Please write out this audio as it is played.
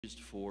used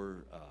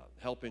for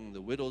helping the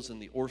widows and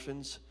the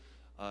orphans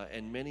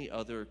and many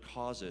other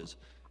causes.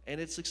 And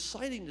it's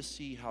exciting to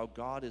see how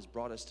God has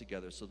brought us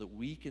together so that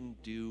we can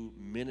do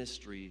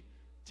ministry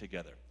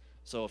together.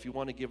 So if you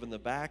want to give in the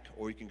back,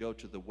 or you can go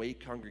to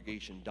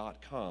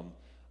thewaycongregation.com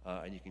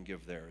and you can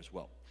give there as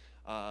well.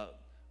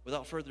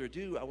 Without further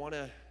ado, I want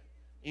to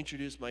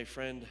introduce my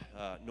friend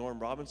Norm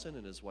Robinson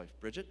and his wife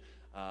Bridget.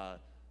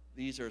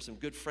 These are some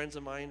good friends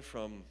of mine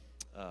from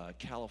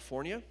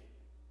California.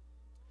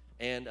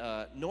 And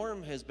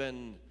Norm has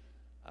been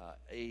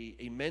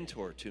a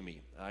mentor to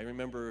me. I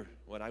remember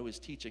when I was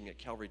teaching at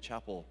Calvary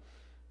Chapel,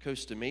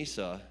 Costa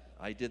Mesa,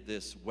 I did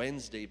this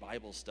Wednesday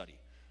Bible study.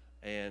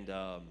 And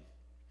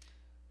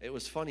it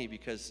was funny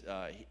because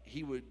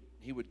he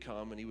would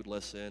come and he would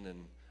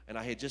listen, and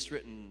I had just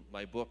written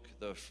my book,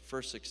 The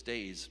First 6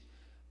 Days,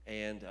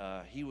 and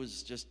he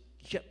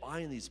kept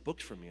buying these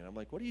books from me, and I'm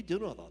like, what are you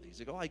doing with all these?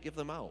 He goes, oh, I give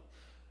them out.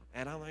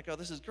 And I'm like, oh,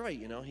 this is great,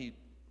 you know, he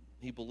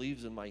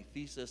believes in my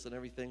thesis and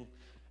everything.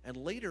 And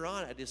later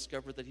on, I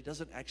discovered that he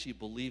doesn't actually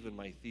believe in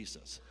my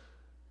thesis.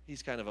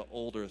 He's kind of an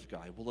old earth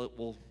guy.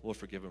 We'll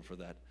forgive him for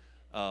that.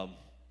 And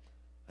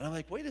I'm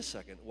like, wait a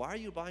second, why are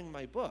you buying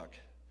my book?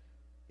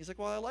 He's like,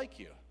 well, I like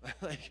you. I'm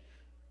like,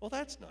 well,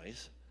 that's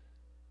nice.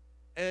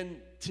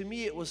 And to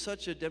me, it was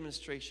such a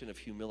demonstration of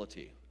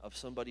humility, of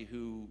somebody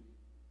who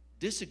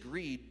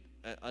disagreed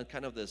on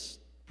kind of this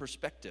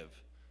perspective,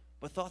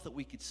 but thought that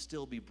we could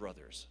still be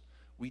brothers.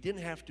 We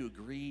didn't have to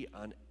agree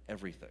on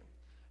everything.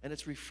 And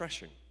it's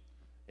refreshing.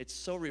 It's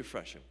so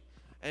refreshing.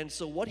 And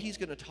so what he's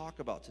going to talk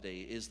about today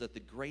is that the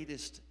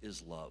greatest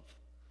is love.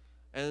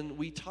 And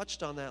we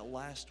touched on that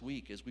last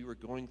week as we were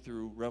going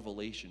through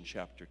Revelation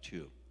chapter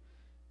 2.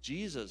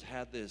 Jesus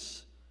had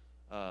this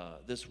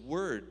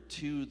word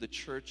to the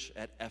church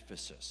at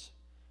Ephesus,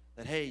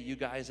 that, hey, you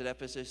guys at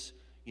Ephesus,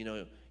 you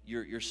know,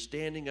 you're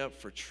standing up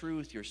for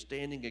truth, you're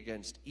standing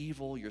against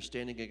evil, you're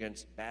standing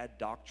against bad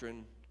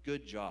doctrine.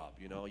 Good job,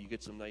 you know, you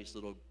get some nice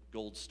little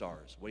gold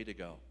stars. Way to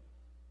go.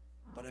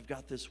 But I've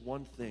got this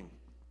one thing.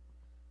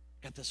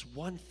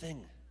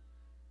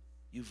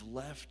 You've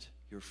left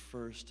your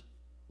first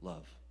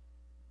love.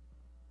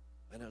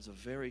 And that was a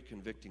very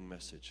convicting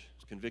message.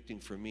 It's convicting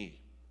for me,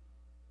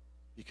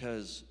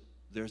 because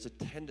there's a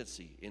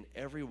tendency in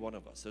every one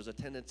of us, there's a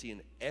tendency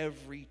in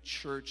every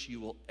church you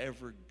will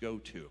ever go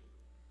to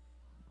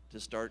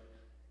start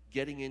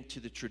getting into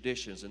the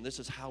traditions, and this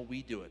is how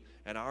we do it,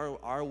 and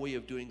our way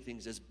of doing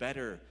things is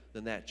better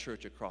than that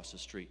church across the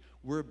street.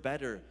 We're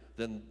better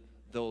than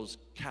those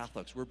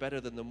Catholics. We're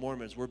better than the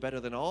Mormons. We're better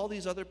than all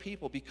these other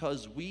people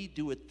because we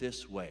do it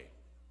this way.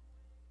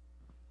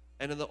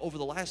 And over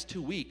the last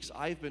 2 weeks,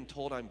 I've been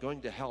told I'm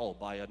going to hell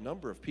by a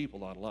number of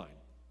people online.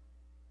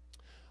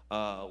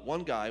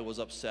 One guy was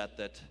upset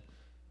that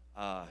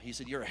he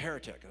said, you're a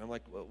heretic. And I'm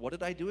like, what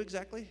did I do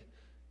exactly?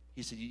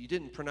 He said, you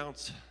didn't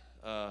pronounce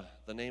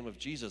the name of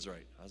Jesus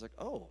right. I was like,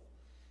 oh.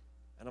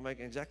 And I'm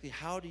like, exactly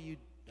how do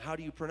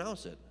you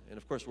pronounce it? And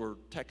of course we're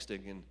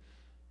texting, and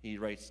he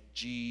writes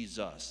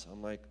Jesus.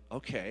 I'm like,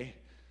 okay.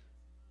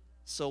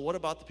 So what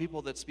about the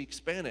people that speak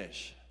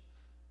Spanish?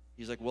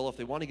 He's like, well, if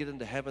they want to get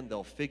into heaven,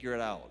 they'll figure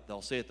it out.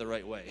 They'll say it the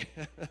right way.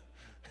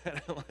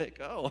 And I'm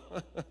like, oh.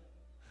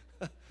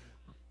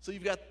 So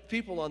you've got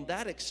people on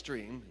that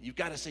extreme. You've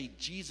got to say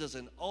Jesus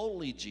and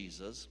only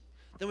Jesus.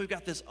 Then we've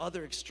got this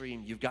other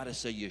extreme. You've got to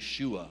say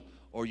Yeshua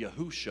or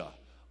Yahusha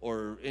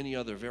or any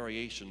other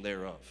variation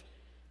thereof.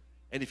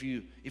 And if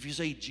you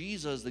say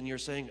Jesus, then you're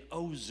saying,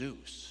 oh,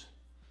 Zeus.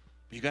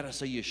 But you got to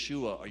say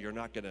Yeshua or you're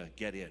not going to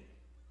get in.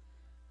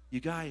 You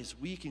guys,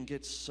 we can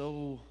get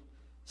so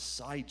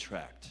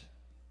sidetracked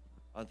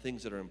on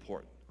things that are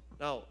important.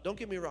 Now, don't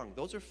get me wrong.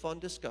 Those are fun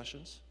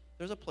discussions.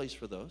 There's a place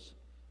for those.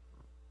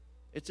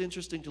 It's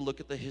interesting to look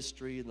at the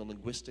history and the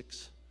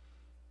linguistics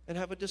and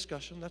have a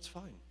discussion. That's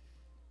fine.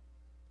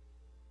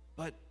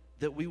 But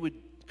that we would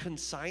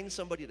consign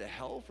somebody to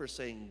hell for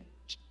saying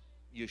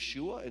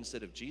Yeshua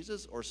instead of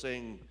Jesus, or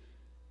saying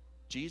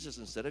Jesus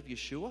instead of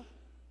Yeshua?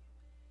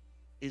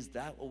 Is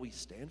that what we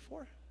stand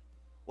for?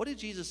 What did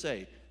Jesus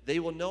say? They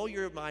will know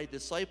you're my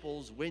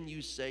disciples when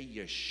you say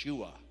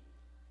Yeshua.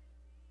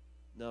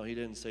 No, he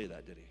didn't say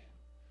that, did he?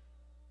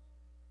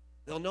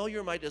 They'll know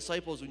you're my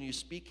disciples when you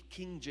speak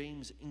King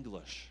James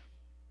English.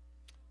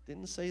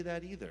 Didn't say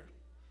that either.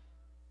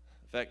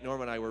 In fact,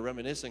 Norm and I were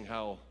reminiscing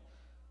how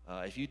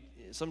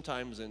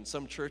sometimes in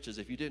some churches,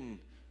 if you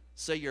didn't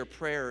say your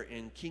prayer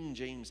in King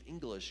James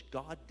English,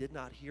 God did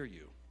not hear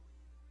you.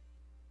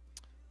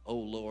 Oh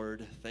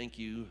Lord, thank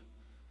you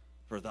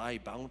for thy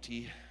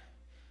bounty.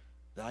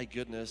 Thy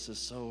goodness is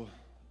so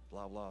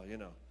blah, blah, you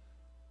know.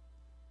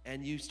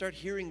 And you start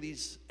hearing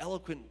these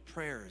eloquent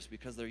prayers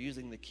because they're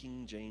using the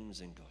King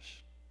James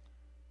English.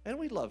 And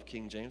we love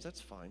King James,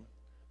 that's fine.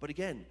 But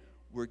again,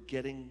 we're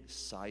getting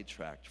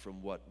sidetracked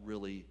from what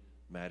really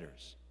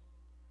matters.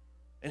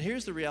 And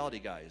here's the reality,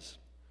 guys.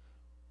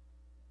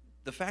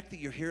 The fact that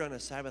you're here on a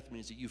Sabbath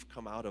means that you've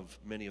come out of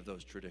many of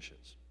those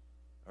traditions,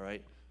 all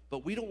right?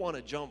 But we don't want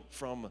to jump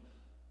from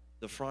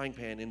the frying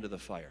pan into the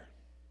fire,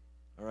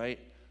 all right?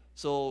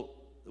 So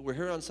we're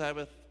here on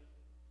Sabbath,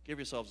 Give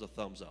yourselves a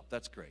thumbs up.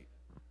 That's great.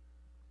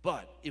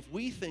 But if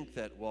we think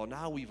that, well,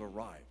 now we've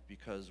arrived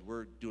because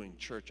we're doing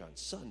church on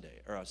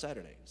Sunday or on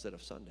Saturday instead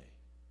of Sunday,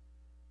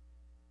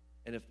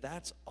 and if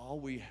that's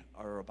all we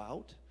are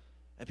about,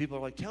 and people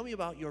are like, tell me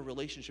about your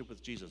relationship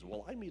with Jesus.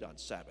 Well, I meet on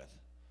Sabbath.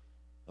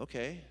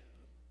 Okay.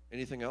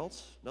 Anything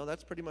else? No,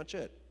 that's pretty much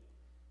it.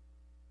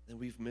 Then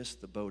we've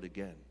missed the boat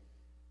again.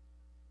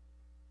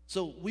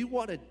 So we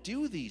want to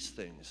do these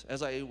things.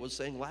 As I was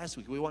saying last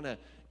week, we want to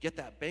get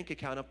that bank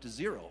account up to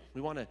zero. We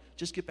want to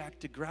just get back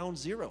to ground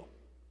zero.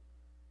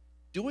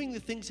 Doing the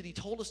things that he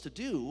told us to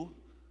do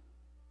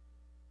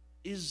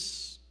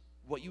is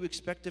what you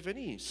expect of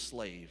any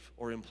slave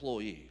or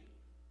employee.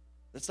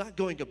 That's not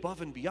going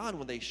above and beyond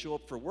when they show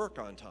up for work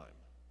on time.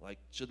 Like,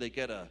 should they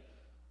get a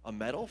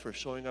medal for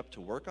showing up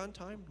to work on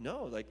time?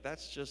 No, like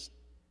that's just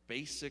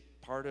basic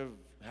part of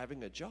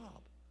having a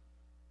job.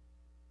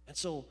 And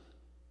so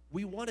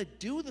we want to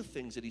do the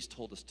things that he's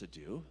told us to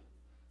do,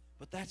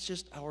 but that's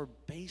just our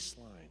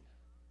baseline.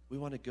 We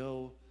want to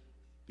go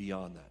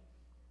beyond that.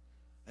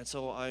 And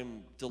so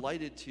I'm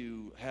delighted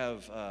to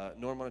have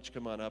Norm, why don't you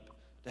come on up,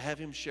 to have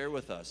him share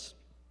with us.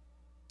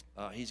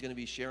 He's going to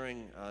be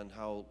sharing on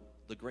how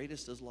the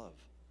greatest is love.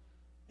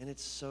 And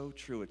it's so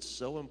true. It's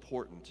so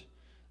important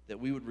that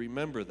we would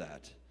remember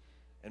that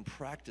and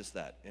practice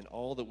that in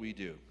all that we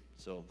do.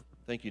 So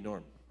thank you,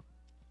 Norm.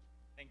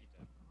 Thank you,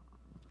 Doug.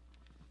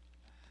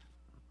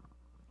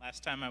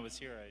 Last time I was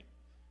here, I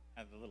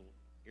had the little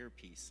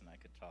earpiece and I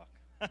could talk.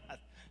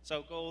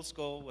 So go old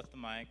school with the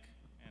mic,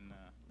 and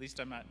at least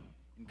I'm not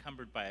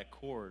encumbered by a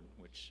cord,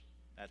 which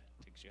that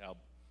takes you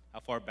how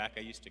far back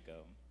I used to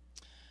go.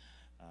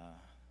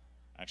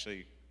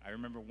 Actually, I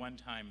remember one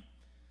time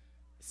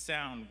the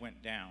sound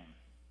went down,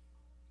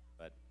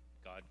 but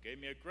God gave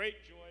me a great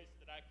voice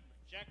that I can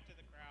project to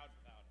the crowd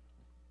without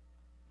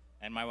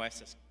it. And my wife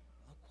says,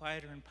 a little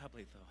quieter in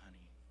public though, honey.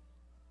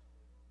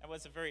 That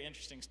was a very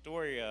interesting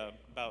story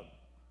about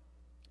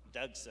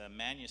Doug's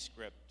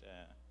manuscript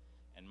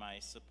and my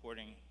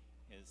supporting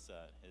his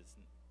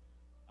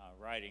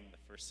writing the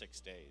first 6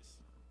 days.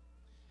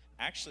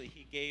 Actually,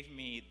 he gave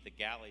me the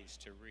galleys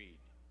to read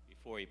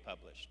before he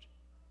published.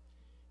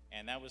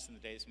 And that was in the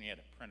days when he had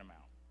to print them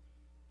out.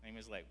 And he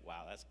was like,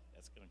 wow, that's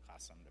going to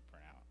cost something to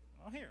print out.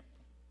 Well, here.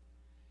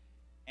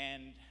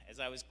 And as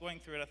I was going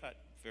through it, I thought,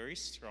 very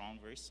strong,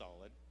 very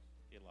solid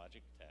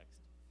theological text.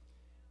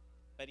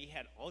 But he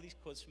had all these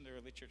quotes from the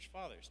early church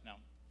fathers. Now,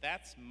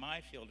 that's my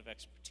field of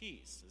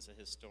expertise as a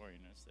historian,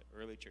 is the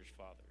early church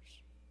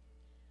fathers.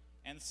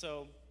 And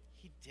so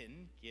he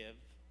didn't give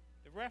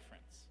the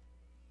reference.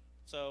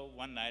 So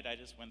one night I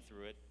just went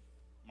through it,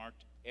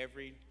 marked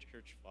every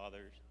church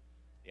father's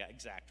the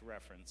exact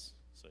reference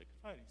so he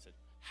could find it. He said,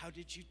 how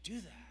did you do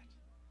that? I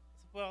said,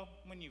 well,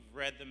 when you've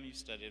read them, you've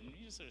studied them,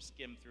 you just sort of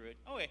skim through it.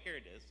 Oh, yeah, here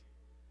it is.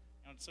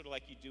 You know, it's sort of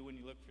like you do when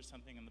you look for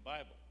something in the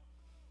Bible.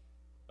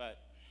 But,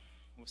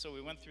 so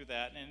we went through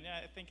that, and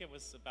I think it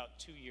was about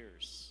 2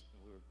 years.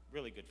 We were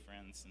really good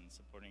friends and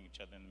supporting each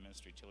other in the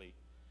ministry till he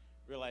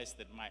realized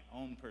that my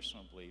own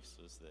personal beliefs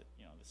was that,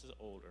 you know, this is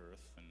old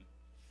earth, and,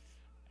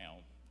 you know,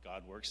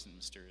 God works in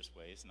mysterious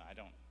ways, and I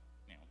don't,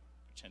 you know,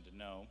 pretend to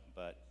know,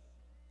 but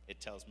it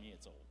tells me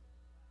it's old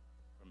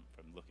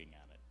from looking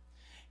at it.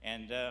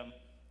 And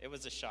it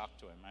was a shock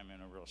to him. I'm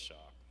in a real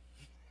shock.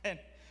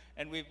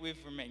 and we've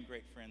remained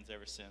great friends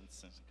ever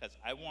since, because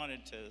I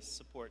wanted to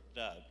support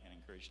Doug and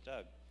encourage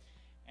Doug.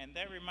 And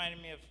that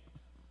reminded me of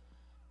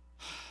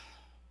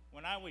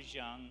when I was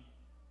young,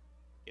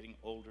 getting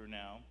older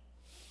now,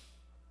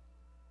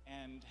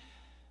 and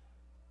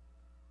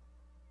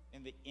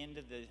in the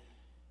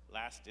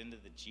last end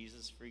of the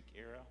Jesus freak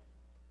era,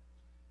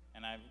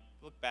 and I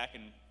looked back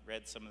and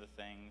read some of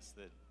the things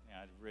that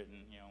I'd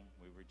written. You know,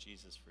 we were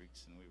Jesus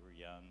freaks and we were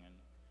young, and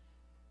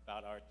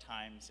about our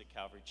times at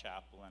Calvary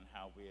Chapel and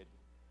how we had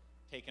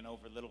taken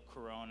over Little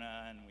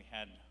Corona, and we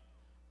had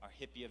our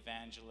hippie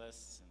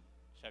evangelists, and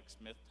Chuck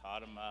Smith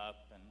taught them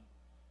up, and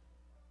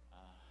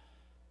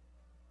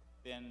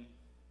then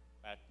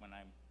back when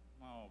I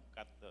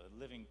got the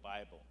Living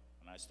Bible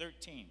when I was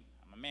 13.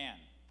 I'm a man,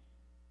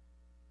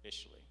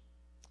 officially.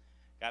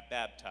 Got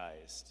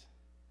baptized.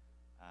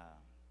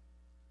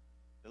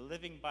 The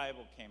Living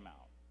Bible came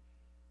out.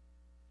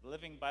 The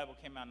Living Bible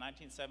came out in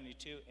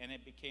 1972, and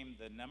it became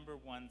the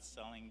 #1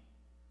 selling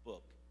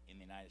book in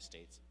the United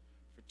States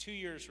for 2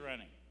 years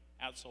running.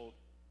 Outsold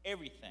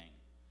everything.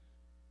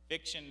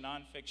 Fiction,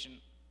 nonfiction,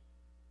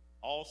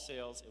 all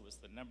sales. It was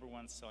the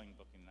 #1 selling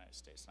book in the United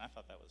States, and I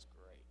thought that was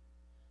great.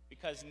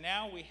 Because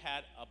now we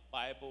had a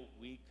Bible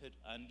we could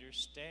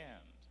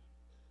understand.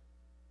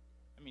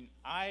 I mean,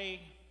 I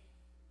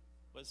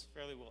was a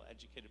fairly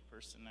well-educated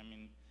person. I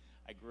mean,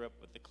 I grew up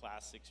with the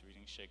classics,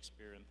 reading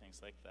Shakespeare and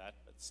things like that,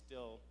 but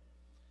still,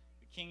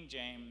 the King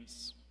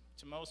James,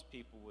 to most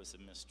people, was a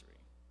mystery.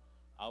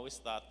 I always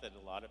thought that a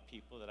lot of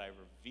people that I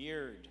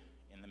revered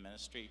in the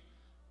ministry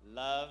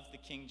loved the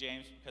King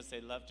James because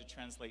they loved to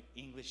translate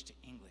English to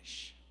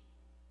English.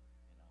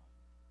 You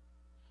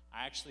know,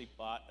 I actually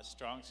bought a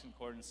Strong's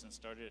Concordance and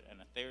started an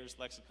Thayer's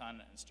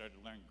Lexicon and started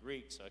to learn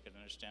Greek so I could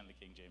understand the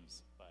King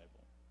James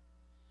Bible.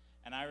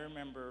 And I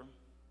remember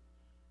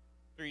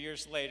 3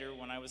 years later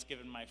when I was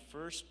given my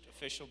first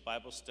official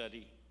Bible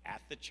study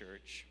at the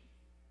church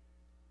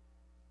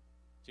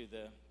to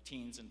the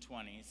teens and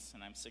 20s,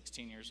 and I'm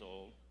 16 years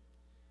old,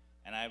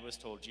 and I was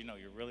told, you know,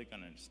 you're really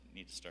going to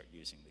need to start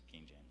using the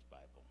King James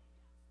Bible,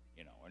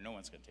 you know, or no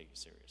one's going to take you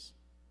serious.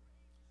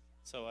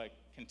 So I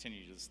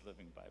continued this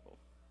Living Bible.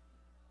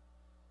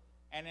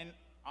 And in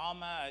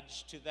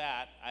homage to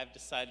that, I've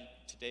decided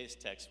today's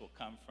text will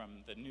come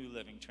from the New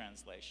Living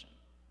Translation.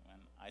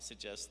 And I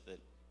suggest that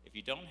if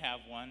you don't have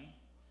one,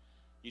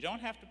 you don't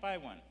have to buy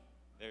one.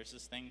 There's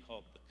this thing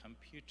called the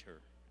computer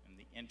and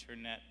the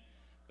internet.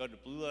 Go to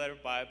Blue Letter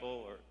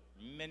Bible or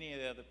many of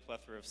the other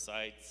plethora of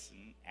sites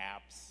and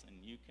apps,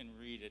 and you can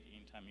read it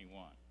anytime you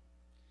want.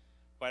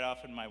 Quite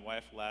often my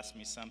wife will ask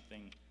me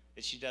something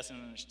that she doesn't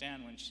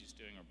understand when she's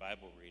doing her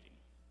Bible reading.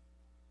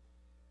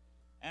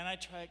 And I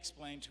try to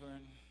explain to her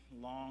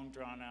in long,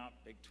 drawn-out,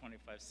 big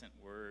 25-cent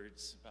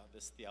words about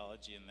this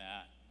theology and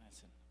that. And I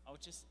said, oh,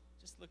 just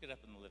look it up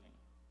in the living.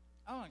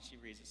 Oh, and she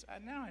reads it.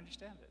 Now I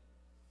understand it.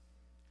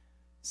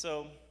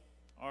 So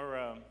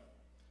our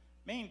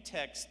main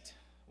text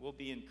will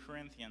be in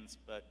Corinthians,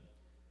 but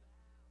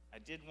I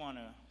did want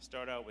to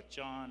start out with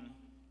John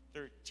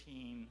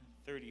 13,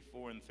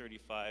 34, and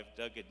 35.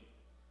 Doug had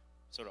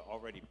sort of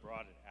already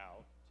brought it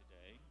out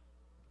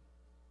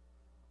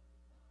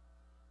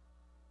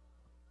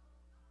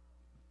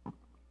today.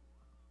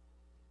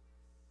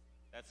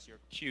 That's your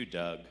cue,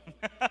 Doug.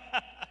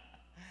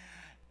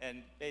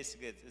 And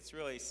basically, it's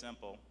really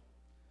simple.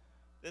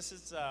 This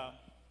is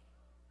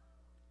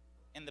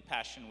in the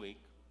Passion Week.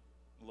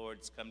 The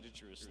Lord's come to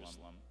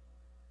Jerusalem.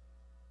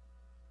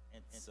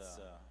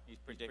 He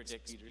predicts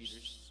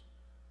Peter's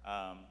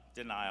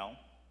denial.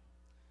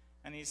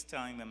 And he's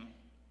telling them,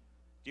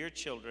 dear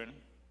children,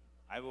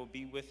 I will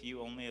be with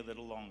you only a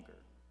little longer.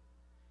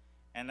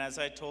 And as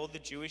I told the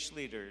Jewish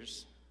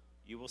leaders,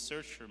 you will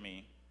search for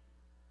me,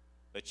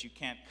 but you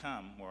can't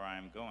come where I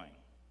am going.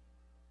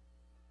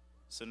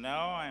 So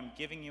now I am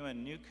giving you a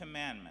new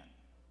commandment.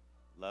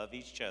 Love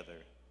each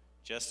other,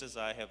 just as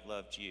I have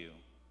loved you.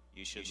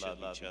 You should love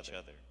each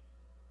other.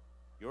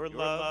 Your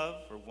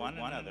love for one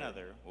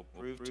another will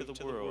prove to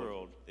the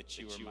world that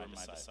you are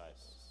my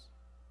disciples.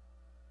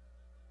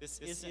 This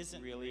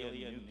isn't really a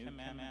new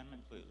commandment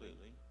completely.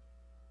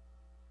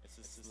 This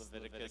is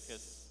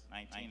Leviticus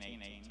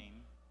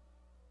 19:18.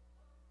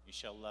 You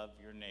shall love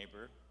your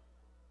neighbor.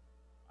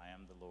 I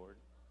am the Lord.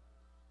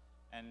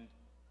 And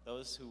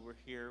those who were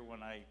here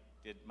when I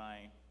did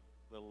my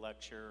little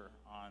lecture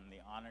on the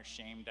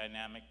honor-shame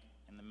dynamic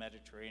in the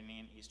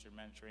Mediterranean, Eastern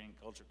Mediterranean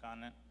culture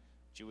continent,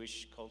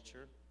 Jewish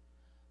culture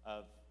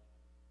of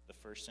the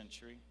first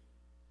century,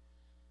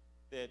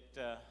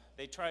 that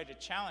they tried to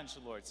challenge the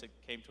Lord. So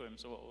came to him,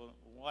 so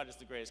what is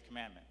the greatest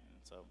commandment?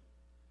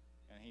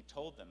 And he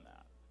told them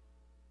that.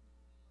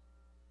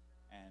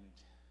 And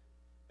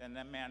then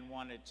that man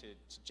wanted to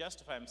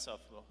justify himself,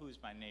 well, who's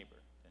my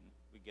neighbor? And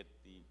we get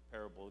the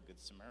parable of the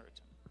Good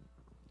Samaritan.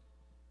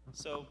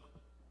 So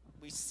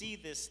we see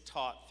this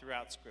taught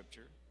throughout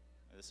Scripture.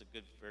 This is a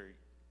good, very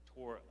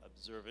Torah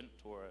observant,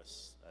 Torah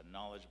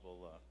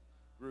knowledgeable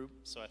group,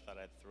 so I thought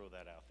I'd throw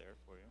that out there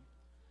for you,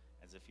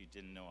 as if you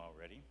didn't know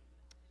already.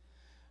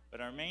 But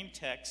our main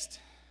text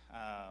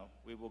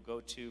we will go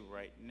to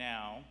right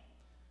now,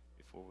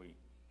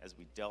 as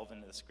we delve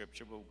into the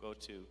Scripture, we'll go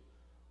to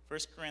 1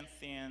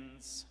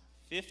 Corinthians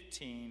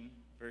 15,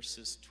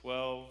 verses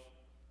 12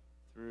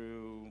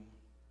 through,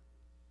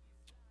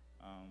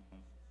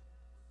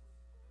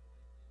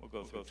 we'll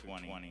go through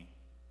 20.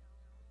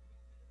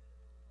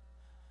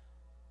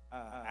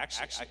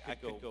 Actually, I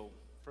could go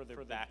further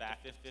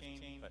back to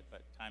 15,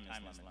 but time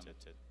is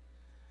limited.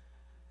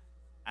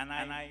 And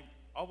I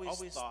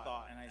always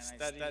thought, and I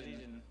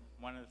studied in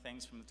one of the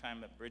things from the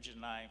time that Bridget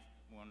and I,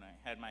 when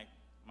I had my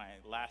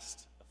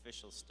last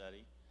official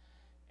study,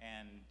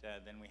 and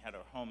then we had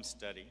our home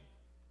study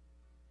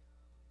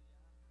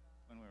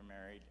when we were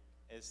married,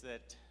 is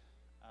that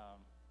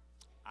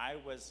I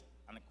was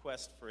on a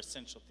quest for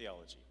essential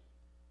theology.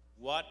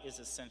 What is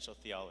essential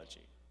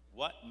theology?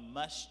 What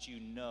must you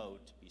know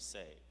to be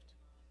saved?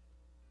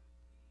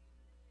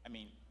 I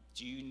mean,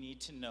 do you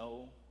need to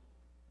know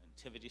the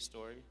nativity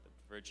story, the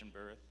virgin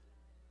birth?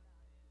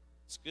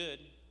 It's good.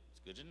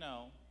 It's good to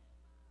know.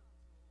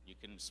 You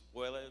can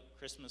spoil it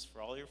Christmas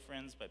for all your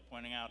friends by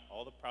pointing out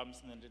all the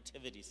problems in the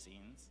nativity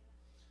scenes.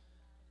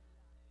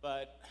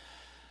 But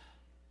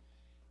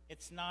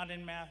it's not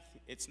in Matthew.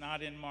 It's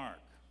not in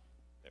Mark,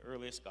 the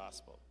earliest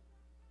gospel.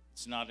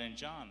 It's not in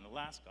John, the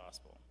last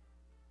gospel.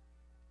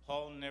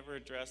 Paul never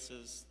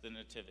addresses the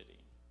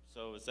nativity.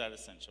 So is that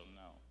essential?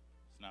 No,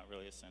 it's not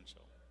really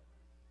essential.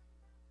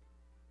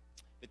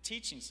 The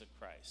teachings of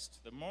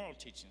Christ, the moral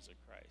teachings of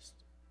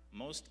Christ,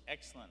 most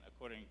excellent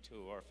according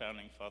to our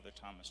founding father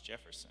Thomas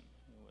Jefferson,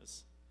 who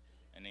was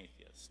an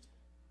atheist.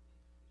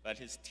 But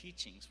his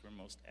teachings were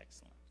most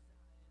excellent.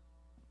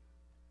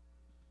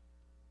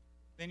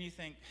 Then you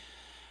think,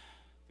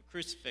 the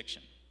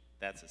crucifixion,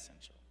 that's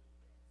essential.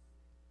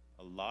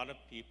 A lot of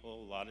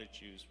people, a lot of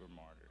Jews were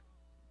martyred.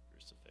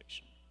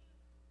 Crucifixion.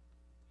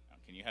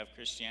 Can you have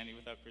Christianity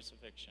without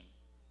crucifixion?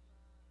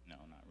 No,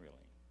 not really.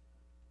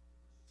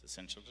 It's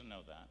essential to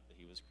know that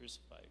he was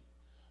crucified.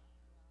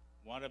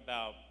 What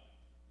about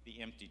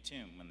the empty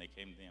tomb, when they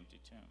came to the empty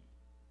tomb,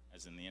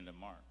 as in the end of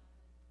Mark?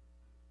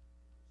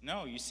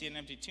 No, you see an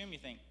empty tomb, you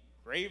think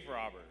grave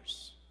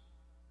robbers.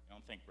 You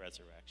don't think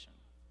resurrection.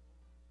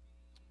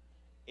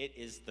 It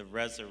is the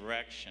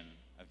resurrection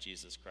of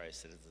Jesus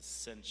Christ that is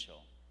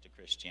essential to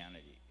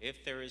Christianity.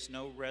 If there is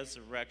no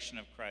resurrection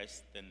of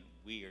Christ, then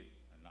we are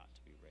not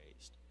to be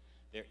raised.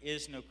 There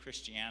is no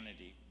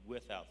Christianity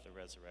without the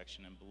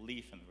resurrection and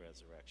belief in the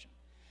resurrection.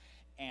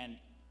 And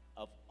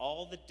of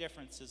all the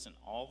differences in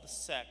all the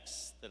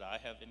sects that I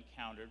have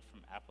encountered,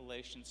 from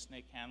Appalachian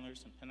snake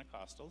handlers and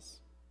Pentecostals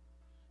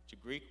to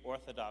Greek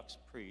Orthodox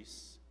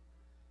priests,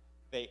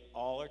 they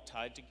all are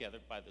tied together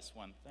by this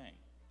one thing.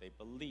 They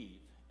believe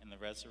in the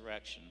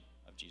resurrection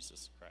of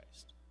Jesus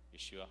Christ.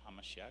 Yeshua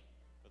HaMashiach,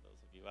 for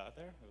those of you out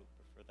there who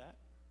prefer that.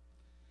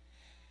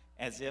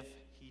 As if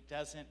he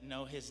doesn't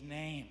know his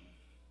name.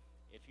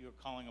 If you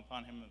are calling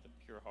upon him with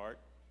a pure heart,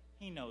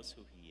 he knows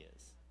who he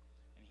is.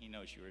 And he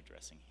knows you're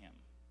addressing him.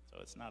 So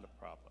it's not a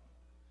problem.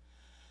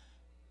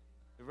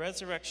 The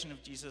resurrection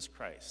of Jesus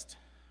Christ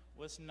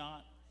was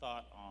not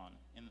thought on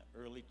in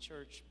the early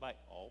church by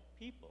all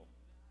people.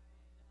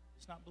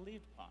 It's not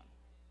believed upon.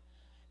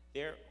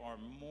 There are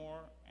more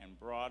and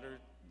broader,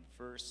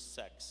 diverse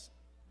sects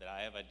that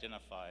I have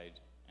identified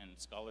and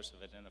scholars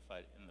have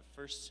identified in the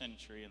first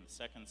century and the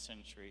second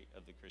century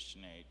of the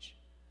Christian age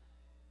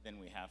than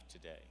we have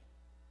today.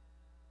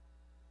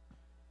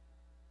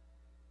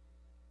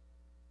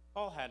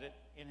 Paul had it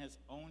in his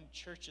own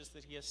churches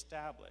that he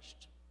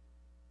established.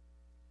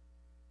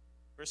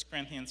 1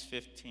 Corinthians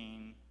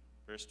 15,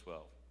 verse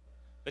 12.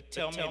 But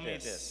tell me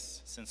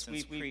this, since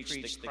we preach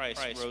that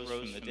Christ rose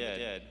from the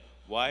dead,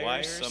 why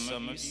are some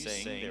of you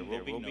saying there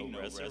will be no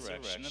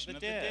resurrection of the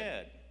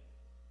dead?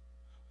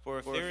 For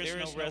if there is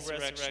no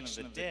resurrection of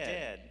the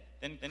dead,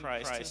 then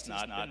Christ has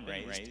not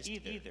been raised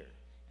either.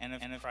 And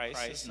if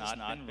Christ has not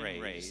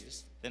been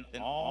raised, then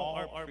all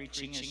our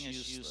preaching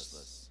is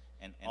useless.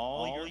 And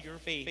all your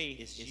faith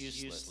is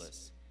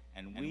useless.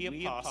 And we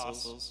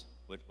apostles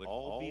would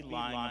all be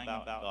lying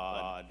about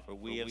God, for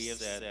we have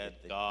said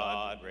that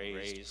God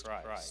raised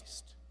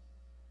Christ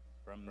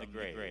from the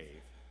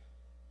grave.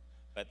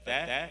 But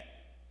that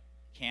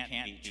can't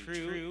be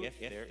true if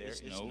there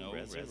is no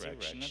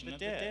resurrection of the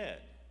dead.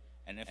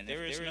 And if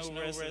there is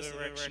no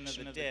resurrection of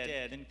the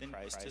dead, then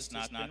Christ has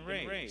not been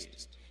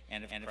raised.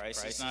 And if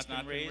Christ has not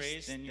been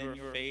raised, then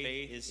your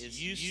faith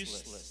is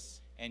useless.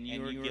 And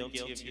you are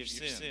guilty of your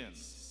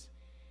sins.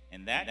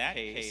 In that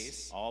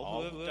case,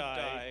 all who have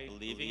died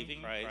believing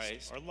in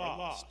Christ are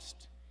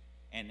lost.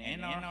 And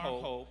in our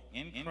hope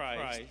in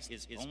Christ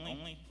is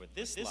only for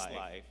this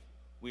life.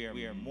 We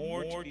are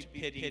more to be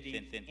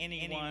pitied than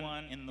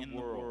anyone in the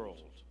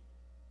world.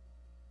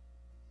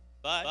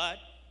 But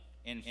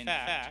in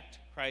fact,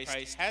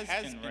 Christ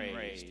has been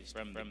raised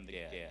from the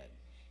dead.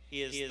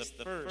 He is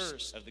the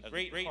first of the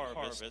great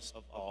harvest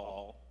of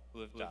all who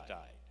have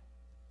died.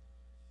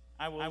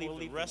 I will leave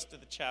the rest of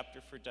the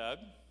chapter for Doug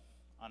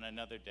on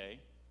another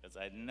day, because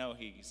I know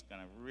he's going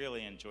to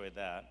really enjoy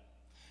that,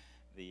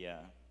 the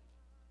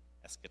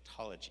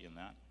eschatology in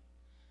that.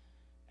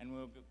 And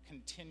we'll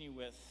continue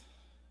with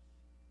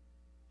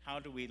how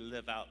do we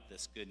live out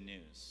this good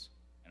news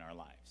in our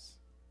lives,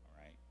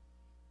 all right?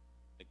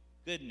 The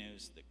good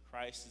news that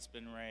Christ has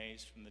been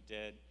raised from the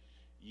dead.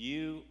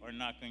 You are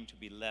not going to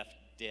be left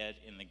dead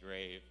in the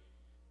grave,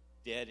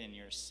 dead in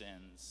your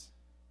sins,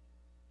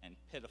 and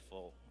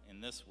pitiful in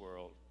this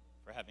world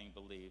for having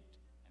believed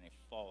in a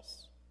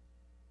false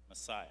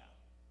Messiah.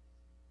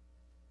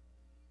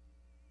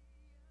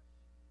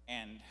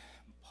 And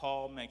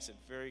Paul makes it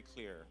very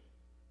clear.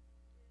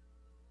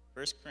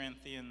 1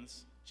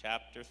 Corinthians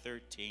chapter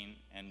 13,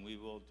 and we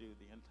will do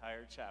the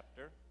entire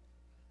chapter.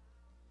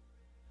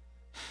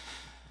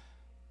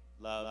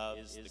 Love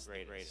is the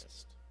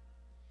greatest.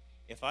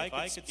 If I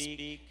could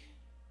speak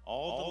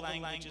all the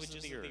languages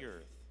of the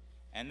earth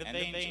and of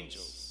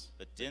angels,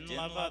 but didn't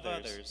love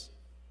others,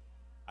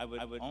 I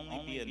would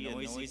only be a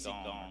noisy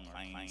gong or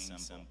clanging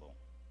cymbal.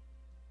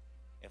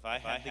 If I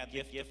had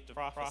the gift of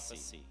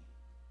prophecy,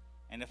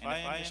 and if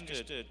I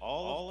understood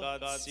all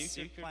of God's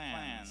secret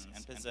plans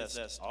and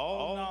possessed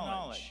all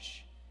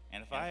knowledge,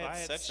 and if I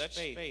had such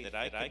faith that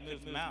I could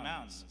move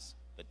mountains,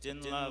 but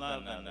didn't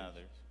love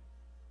another,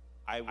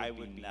 I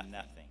would be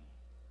nothing.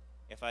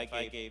 If I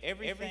gave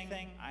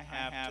everything I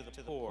have to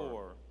the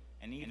poor,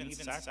 and even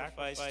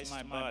sacrificed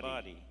my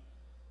body,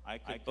 I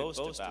could boast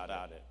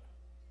about it.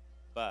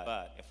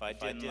 But if I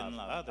didn't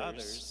love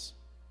others,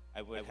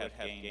 I would have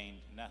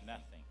gained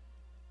nothing.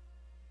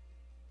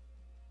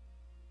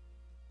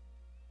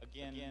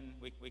 Again,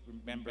 we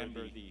remember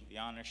the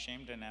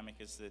honor-shame dynamic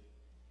is that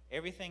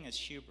everything is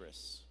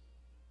hubris.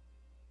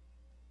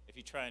 If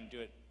you try and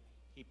do it,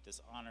 heap this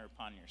honor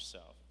upon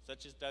yourself.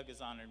 Such as Doug has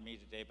honored me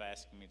today by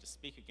asking me to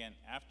speak again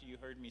after you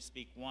heard me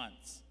speak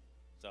once.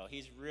 So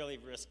he's really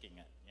risking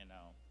it, you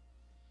know.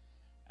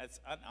 It's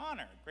an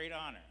honor, great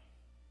honor.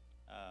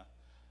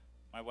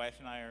 My wife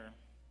and I are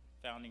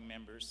founding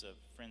members of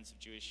Friends of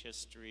Jewish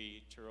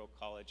History, Touro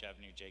College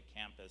Avenue J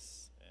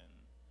campus, and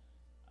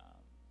a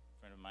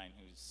good friend of mine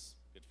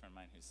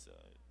who's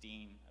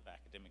Dean of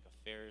Academic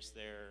Affairs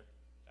there,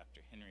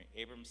 Dr. Henry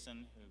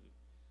Abramson,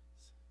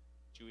 whose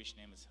Jewish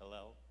name is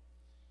Hillel.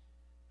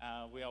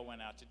 We all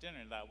went out to dinner.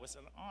 That was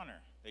an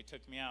honor. They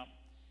took me out,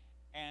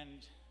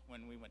 and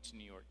when we went to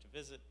New York to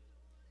visit,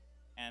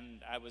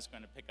 and I was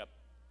going to pick up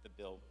the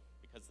bill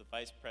because the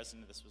vice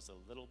president of this was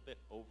a little bit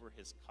over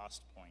his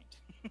cost point.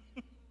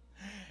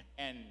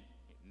 And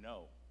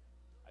no,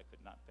 I could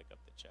not pick up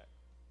the check.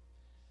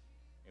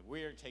 If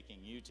we are taking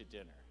you to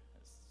dinner,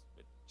 it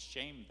would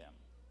shame them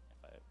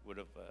if I would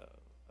have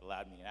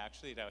allowed me.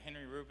 Actually, now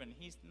Henry Rubin,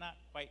 he's not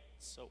quite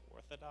so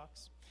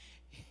orthodox.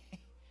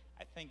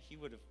 I think he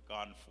would have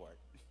gone for it.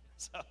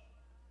 So,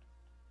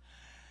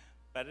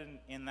 but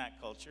in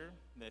that culture,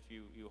 if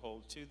you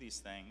hold to these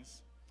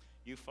things,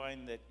 you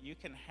find that you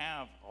can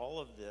have all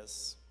of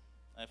this.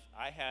 If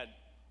I had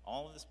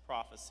all of this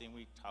prophecy, and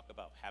we talk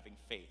about having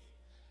faith,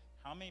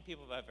 how many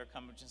people have ever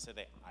come up and said,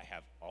 I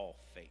have all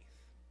faith,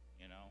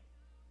 you know?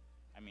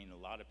 I mean,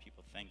 a lot of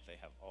people think they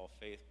have all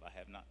faith, but I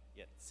have not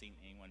yet seen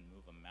anyone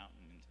move a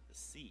mountain into the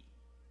sea.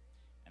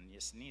 And you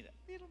just need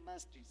a little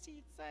mustard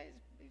seed size,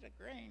 need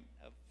a grain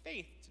of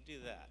faith to do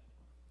that.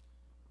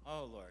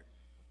 Oh, Lord,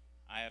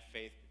 I have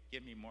faith, but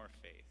give me more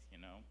faith, you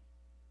know?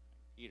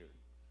 Peter.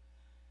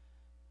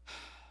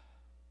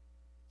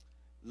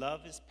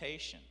 Love is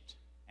patient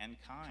and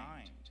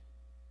kind.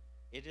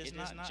 It is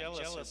not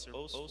jealous or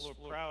boastful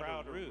or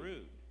proud or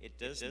rude. It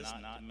does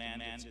not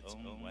demand its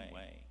own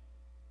way.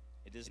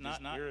 It is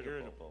not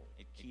irritable.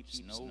 It keeps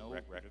no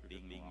record of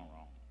being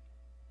wrong.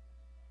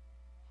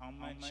 How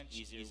much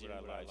easier would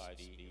our lives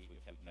be if we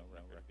have no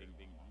record of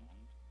being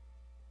wronged?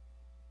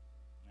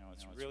 Now,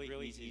 it's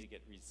really easy to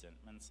get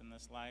resentments in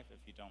this life if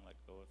you don't let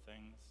go of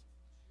things.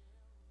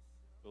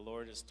 The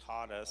Lord has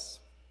taught us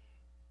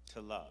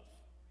to love.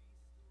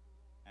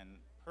 And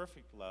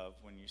perfect love,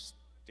 when you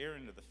stare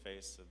into the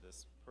face of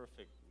this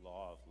perfect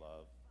law of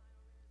love,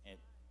 it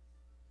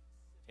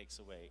takes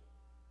away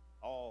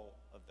all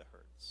of the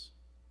hurts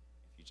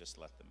if you just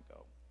let them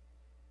go.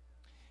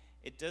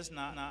 It does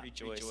not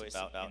rejoice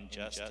about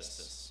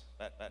injustice,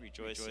 but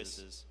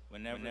rejoices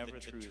whenever the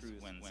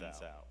truth wins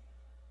out.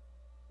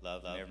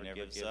 Love never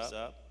gives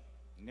up,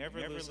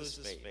 never loses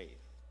faith,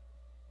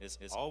 is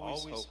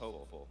always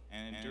hopeful,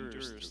 and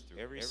endures through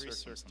every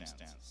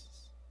circumstance.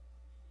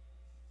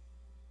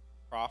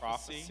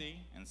 Prophecy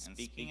and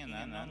speaking in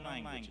unknown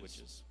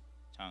languages,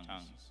 tongues,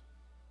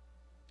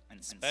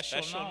 and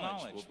special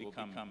knowledge will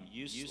become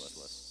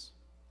useless,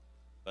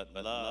 but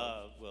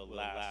love will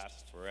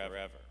last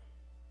forever.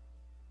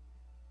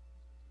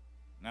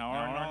 Now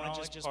our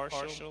knowledge is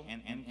partial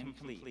and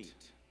incomplete.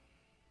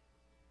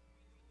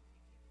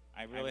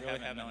 I really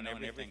haven't known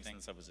everything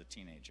since I was a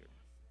teenager.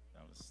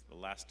 That was the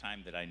last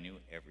time that I knew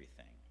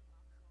everything.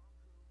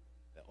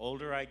 The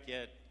older I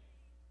get,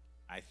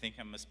 I think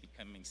I must be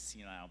becoming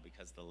senile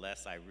because the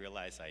less I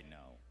realize I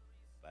know.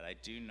 But I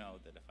do know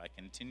that if I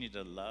continue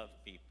to love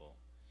people,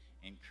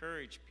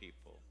 encourage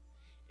people,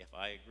 if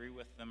I agree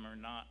with them or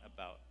not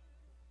about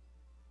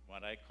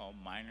what I call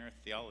minor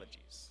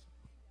theologies,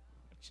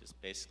 which is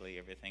basically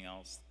everything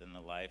else than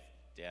the life,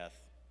 death,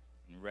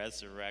 and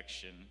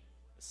resurrection,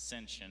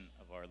 ascension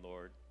of our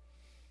Lord,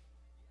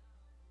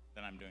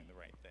 then I'm doing the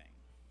right thing.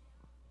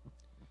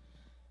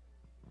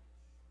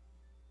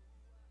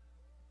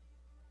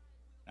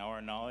 Now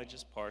our knowledge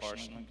is partial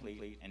and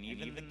complete, and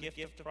even the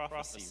gift of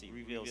prophecy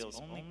reveals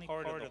only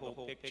part of the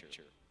whole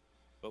picture.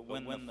 But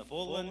when the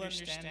full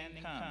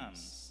understanding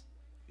comes,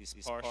 these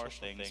partial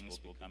things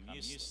will become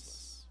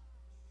useless.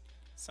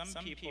 Some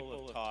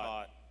people have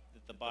taught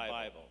that the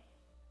Bible,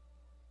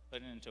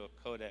 put into a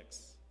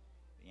codex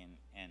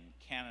and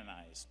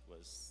canonized,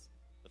 was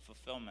the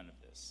fulfillment of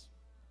this,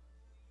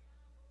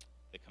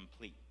 the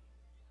complete.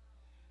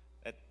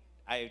 That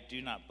I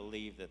do not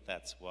believe that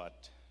that's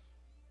what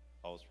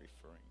Paul's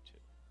referring to.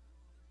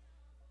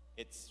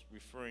 It's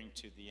referring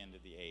to the end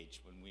of the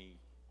age when we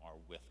are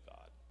with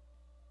God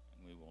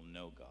and we will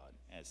know God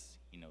as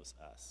he knows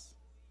us.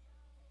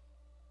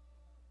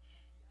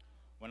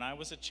 When I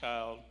was a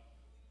child,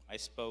 I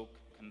spoke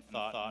and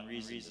thought and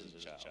reasoned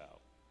as a child.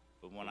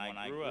 But when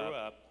I grew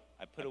up,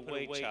 I put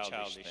away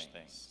childish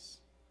things.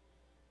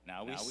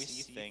 Now we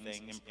see things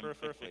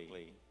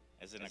imperfectly,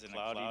 as in a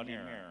cloudy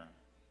mirror.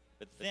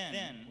 But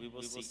then we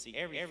will see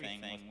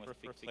everything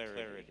with perfect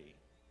clarity.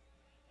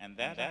 And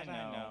that I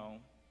know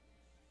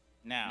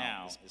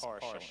now is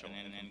partial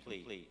and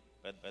incomplete.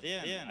 But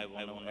then I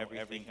will know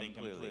everything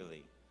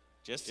completely,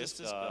 just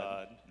as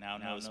God now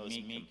knows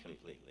me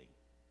completely.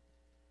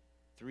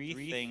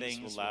 Three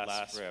things will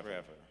last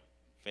forever: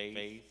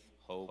 faith,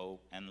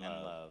 hope, and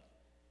love.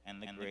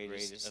 And the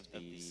greatest of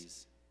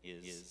these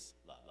is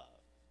love.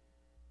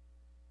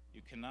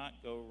 You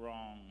cannot go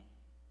wrong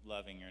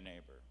loving your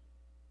neighbor.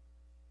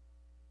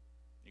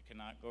 You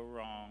cannot go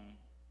wrong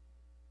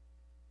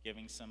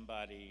giving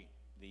somebody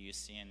that you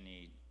see in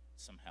need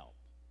some help.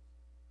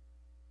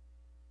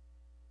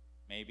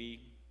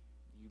 Maybe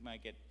You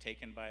might get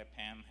taken by a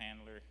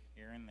panhandler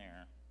here and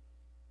there,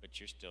 but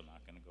you're still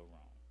not going to go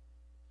wrong.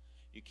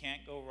 You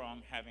can't go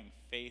wrong having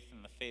faith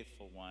in the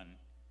faithful one,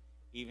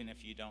 even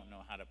if you don't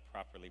know how to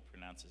properly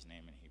pronounce his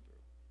name in Hebrew,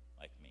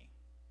 like me.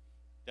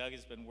 Doug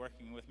has been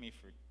working with me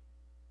for,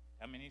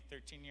 how many,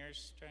 13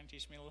 years trying to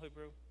teach me a little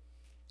Hebrew?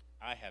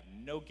 I have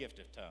no gift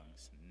of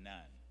tongues,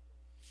 none.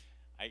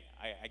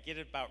 I get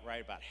it about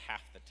right about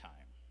half the time.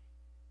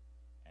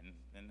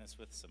 And that's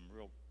with some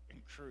real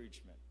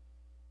encouragement.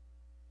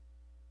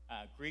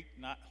 Greek,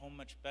 not whole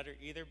much better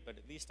either, but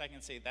at least I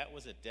can say that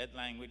was a dead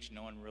language.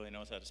 No one really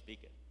knows how to speak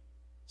it.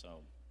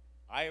 So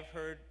I have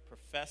heard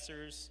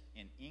professors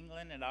in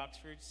England and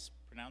Oxford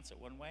pronounce it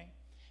one way,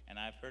 and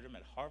I've heard them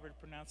at Harvard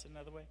pronounce it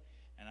another way,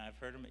 and I've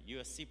heard them at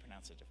USC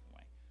pronounce it a different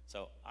way.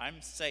 So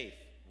I'm safe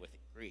with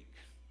Greek.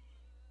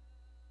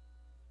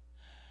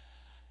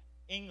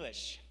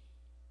 English,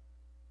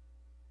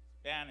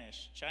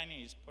 Spanish,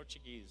 Chinese,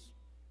 Portuguese,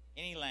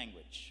 any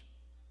language.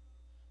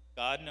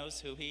 God knows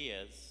who he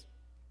is.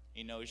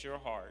 He knows your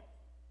heart.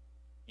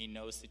 He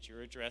knows that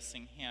you're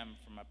addressing him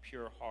from a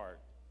pure heart.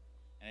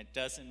 And it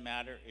doesn't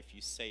matter if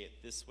you say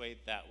it this way,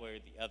 that way, or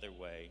the other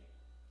way.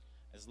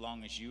 As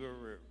long as you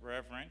are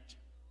reverent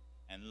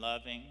and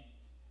loving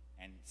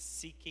and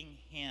seeking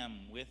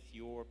him with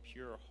your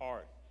pure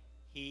heart,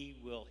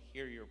 he will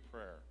hear your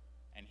prayer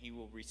and he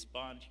will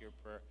respond to your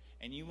prayer.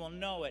 And you will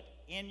know it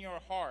in your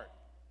heart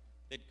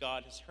that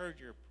God has heard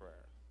your prayer.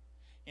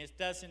 It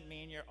doesn't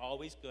mean you're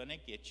always going to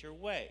get your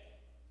way.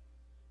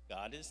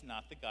 God is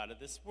not the God of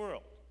this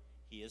world.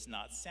 He is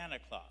not Santa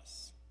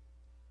Claus.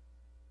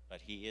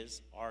 But he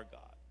is our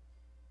God,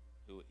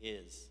 who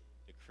is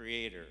the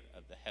creator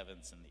of the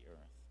heavens and the earth,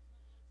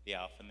 the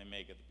Alpha and the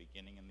Omega, the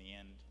beginning and the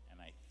end.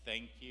 And I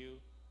thank you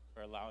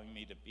for allowing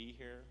me to be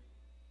here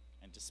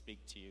and to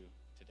speak to you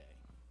today.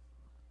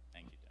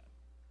 Thank you, Dad.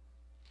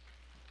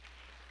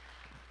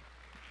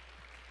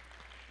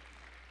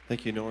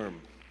 Thank you,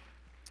 Norm.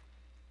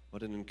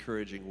 What an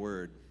encouraging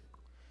word.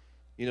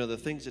 You know, the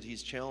things that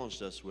he's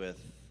challenged us with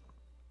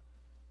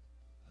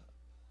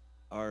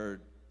are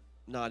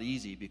not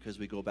easy because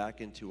we go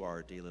back into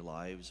our daily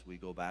lives. We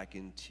go back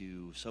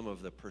into some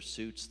of the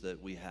pursuits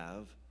that we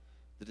have,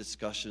 the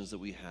discussions that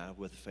we have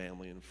with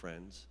family and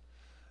friends.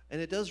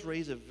 And it does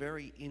raise a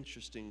very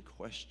interesting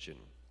question.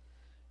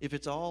 If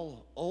it's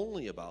all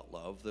only about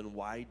love, then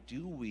why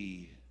do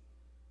we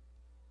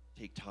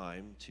take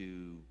time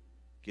to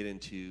get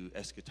into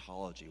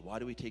eschatology? Why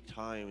do we take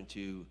time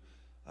to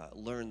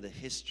learn the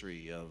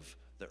history of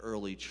the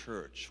early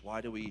church?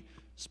 Why do we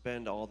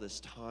spend all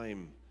this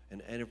time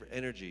and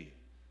energy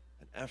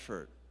and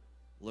effort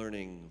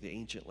learning the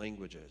ancient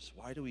languages?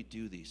 Why do we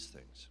do these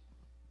things?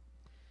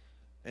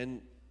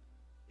 And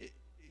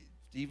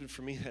even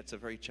for me, that's a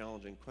very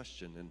challenging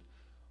question. And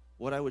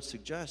what I would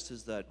suggest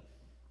is that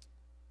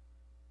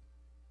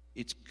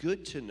it's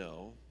good to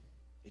know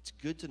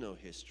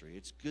history.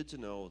 It's good to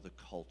know the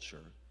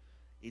culture.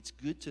 It's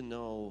good to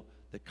know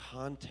the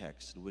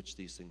context in which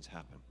these things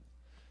happen.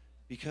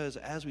 Because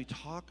as we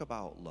talk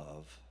about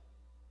love,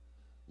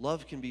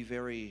 love can be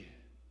very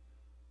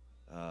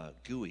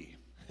gooey.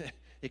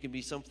 It can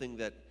be something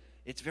that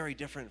it's very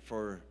different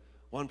for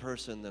one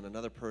person than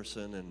another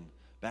person. And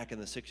back in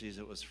the 60s,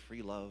 it was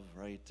free love,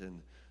 right?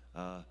 And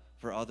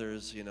for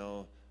others, you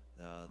know,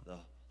 the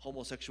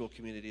homosexual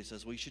community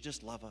says, well, you should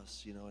just love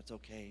us, you know, it's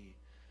okay,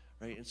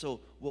 right? And so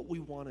what we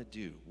want to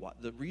do,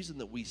 the reason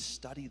that we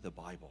study the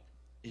Bible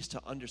is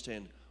to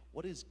understand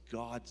what is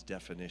God's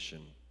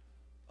definition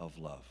of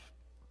love.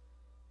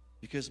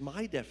 Because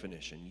my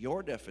definition,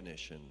 your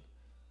definition,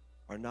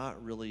 are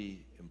not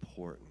really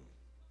important.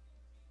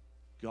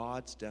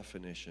 God's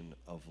definition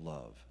of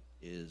love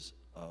is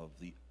of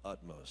the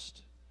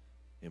utmost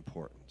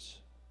importance.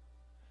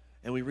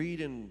 And we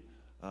read in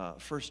 1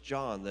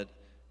 John that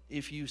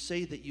if you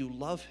say that you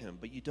love him,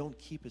 but you don't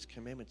keep his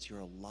commandments, you're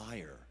a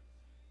liar,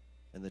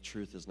 and the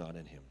truth is not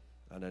in him,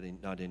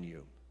 not in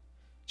you.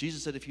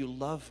 Jesus said, if you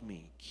love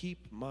me,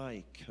 keep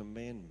my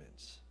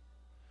commandments.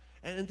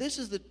 And this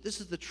is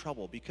the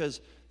trouble, because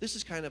this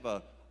is kind of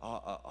a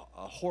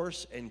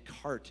horse and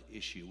cart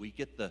issue. We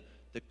get the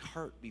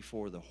cart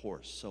before the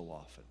horse so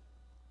often.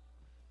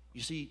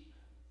 You see,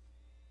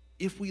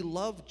 if we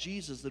love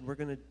Jesus, then we're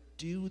going to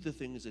do the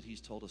things that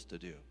he's told us to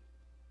do.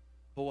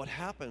 But what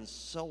happens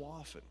so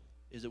often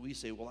is that we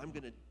say, well, I'm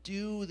going to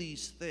do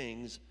these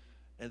things,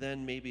 and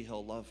then maybe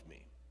he'll love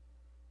me.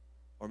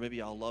 Or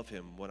maybe I'll love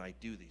him when I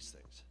do these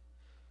things.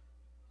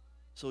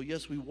 So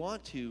yes, we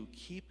want to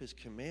keep his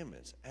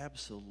commandments,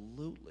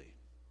 absolutely.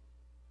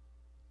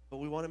 But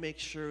we want to make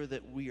sure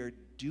that we are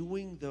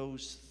doing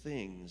those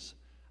things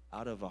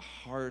out of a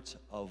heart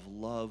of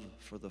love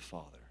for the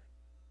Father.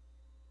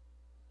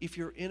 If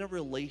you're in a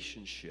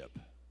relationship,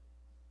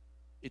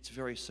 it's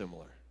very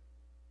similar.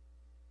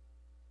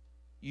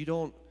 You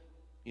don't,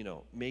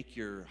 make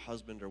your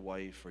husband or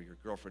wife or your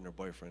girlfriend or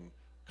boyfriend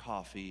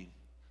coffee,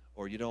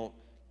 or you don't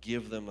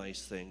give them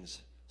nice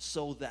things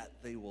so that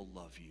they will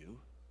love you.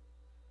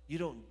 You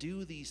don't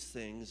do these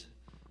things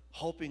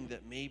hoping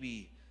that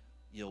maybe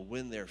you'll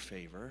win their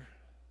favor.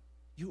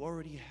 you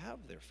already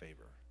have their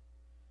favor.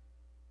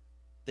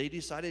 They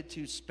decided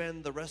to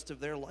spend the rest of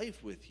their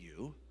life with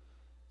you,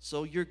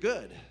 so you're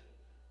good.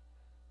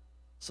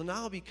 So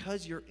now,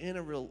 because you're in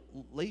a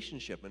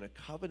relationship, in a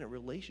covenant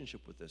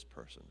relationship with this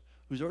person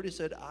who's already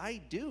said, I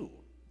do.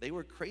 They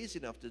were crazy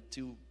enough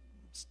to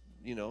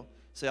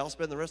say, I'll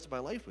spend the rest of my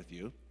life with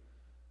you.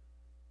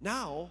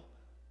 Now,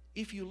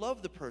 if you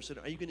love the person,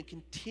 are you going to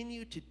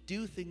continue to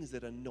do things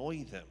that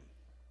annoy them?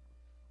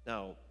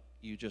 Now,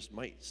 you just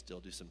might still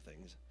do some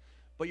things,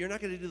 but you're not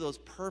going to do those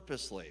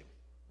purposely.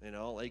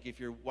 Like if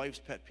your wife's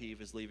pet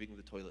peeve is leaving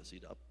the toilet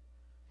seat up,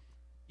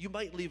 you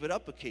might leave it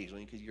up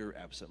occasionally because you're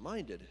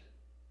absent-minded.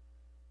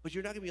 But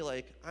you're not going to be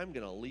like, I'm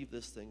going to leave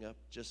this thing up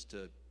just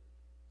to,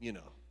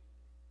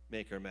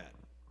 make her mad.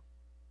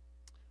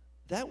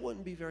 That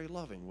wouldn't be very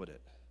loving, would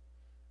it?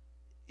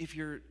 If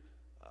your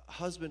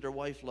husband or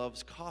wife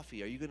loves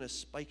coffee, are you going to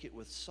spike it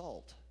with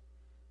salt?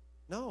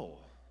 No.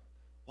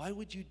 Why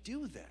would you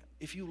do that?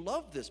 If you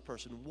love this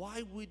person,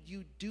 why would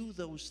you do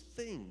those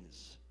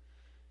things?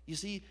 You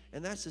see,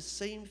 and that's the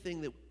same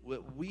thing that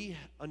what we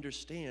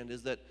understand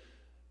is that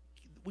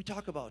we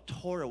talk about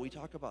Torah, we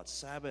talk about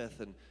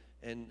Sabbath,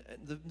 and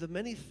the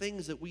many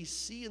things that we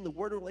see in the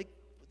Word are like,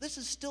 this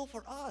is still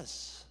for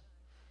us.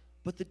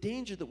 But the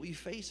danger that we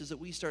face is that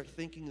we start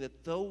thinking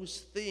that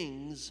those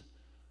things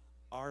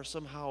are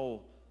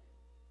somehow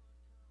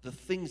the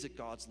things that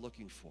God's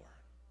looking for.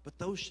 But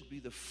those should be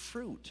the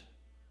fruit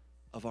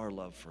of our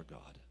love for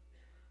God.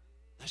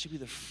 That should be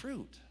the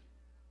fruit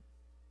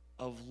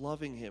of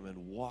loving Him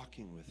and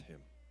walking with Him.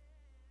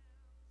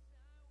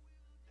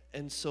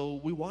 And so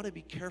we want to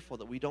be careful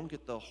that we don't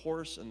get the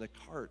horse and the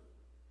cart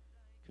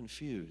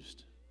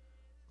confused.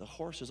 The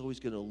horse is always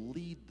going to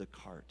lead the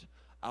cart.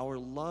 Our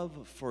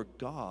love for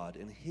God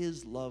and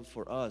His love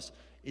for us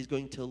is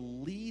going to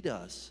lead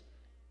us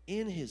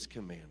in His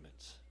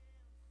commandments.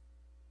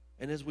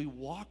 And as we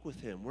walk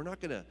with Him, we're not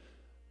going to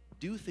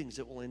do things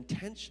that will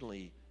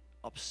intentionally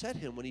upset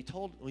Him when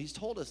He's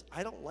told us,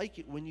 I don't like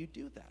it when you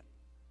do that.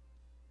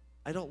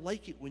 I don't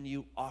like it when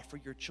you offer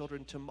your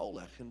children to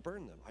Molech and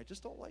burn them. I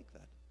just don't like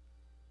that.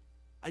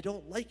 I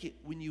don't like it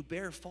when you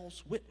bear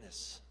false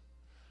witness.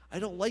 I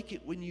don't like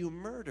it when you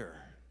murder.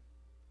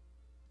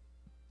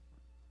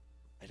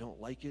 I don't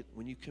like it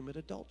when you commit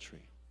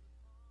adultery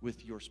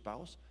with your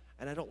spouse.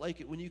 And I don't like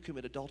it when you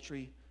commit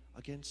adultery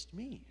against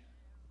me.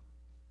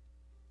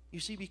 You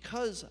see,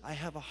 because I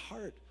have a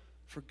heart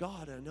for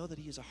God and I know that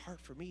He has a heart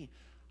for me,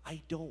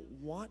 I don't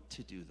want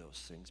to do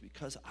those things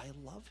because I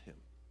love Him.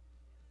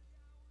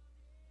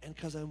 And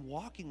because I'm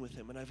walking with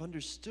Him and I've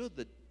understood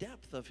the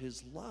depth of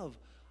His love,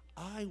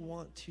 I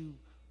want to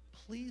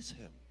please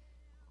Him.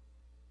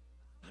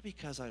 Not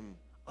because I'm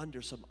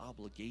under some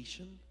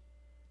obligation,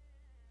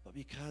 but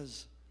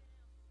because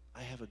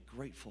I have a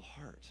grateful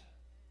heart.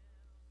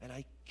 And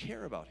I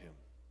care about Him.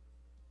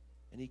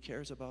 And He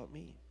cares about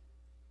me.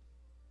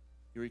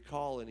 You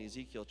recall in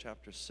Ezekiel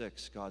chapter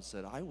 6, God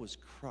said, I was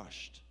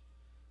crushed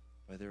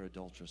by their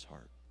adulterous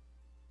heart.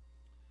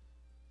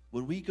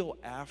 When we go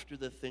after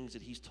the things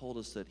that He's told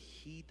us that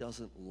He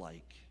doesn't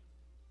like,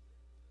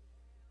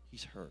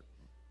 He's hurt.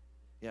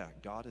 Yeah,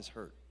 God is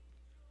hurt.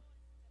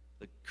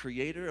 The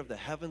creator of the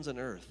heavens and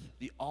earth,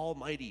 the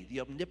almighty, the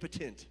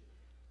omnipotent,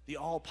 the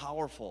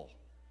all-powerful,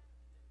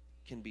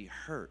 can be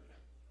hurt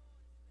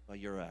by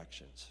your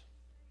actions.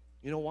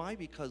 You know why?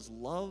 Because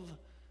love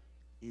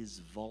is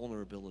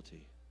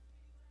vulnerability.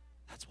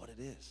 That's what it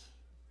is.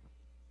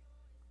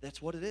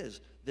 That's what it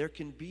is. There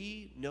can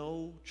be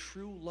no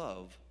true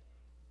love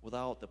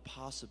without the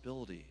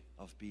possibility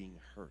of being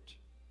hurt.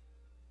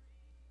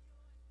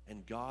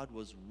 And God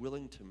was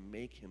willing to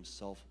make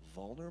Himself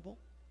vulnerable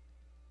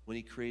when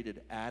He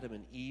created Adam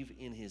and Eve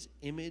in His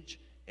image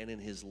and in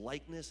His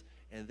likeness,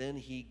 and then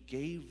He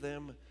gave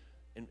them,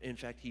 in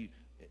fact, he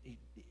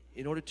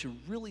in order to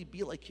really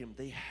be like Him,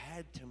 they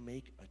had to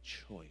make a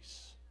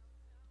choice.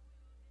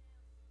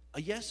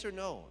 A yes or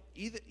no.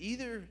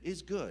 Either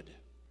is good.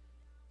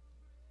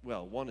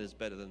 Well, one is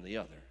better than the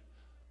other.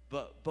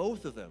 But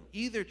both of them,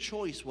 either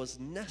choice was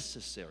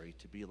necessary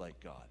to be like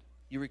God.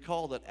 You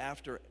recall that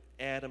after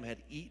Adam had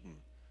eaten,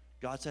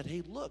 God said,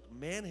 hey, look,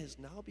 man has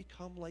now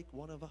become like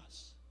one of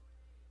us,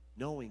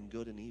 knowing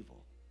good and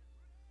evil.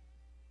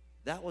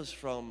 That was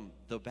from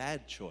the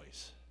bad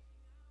choice.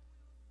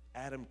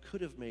 Adam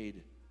could have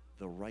made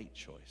the right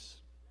choice.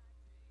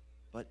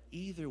 But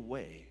either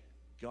way,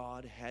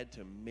 God had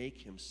to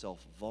make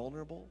Himself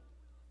vulnerable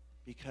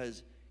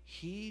because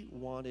He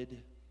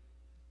wanted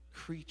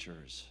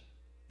creatures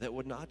that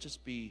would not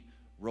just be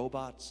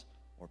robots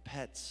or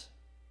pets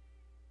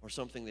or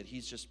something that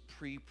He's just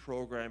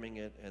pre-programming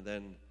it and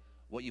then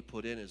what you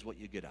put in is what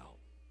you get out.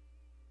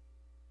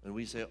 And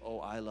we say, oh,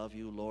 I love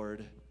you,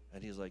 Lord.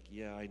 And He's like,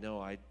 yeah, I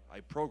know, I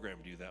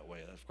programmed you that way.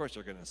 Of course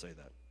they're going to say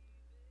that.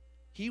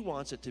 He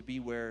wants it to be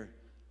where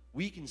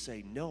we can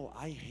say, no,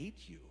 I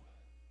hate you.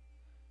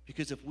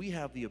 Because if we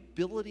have the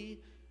ability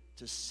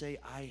to say,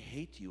 I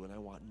hate you and I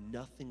want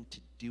nothing to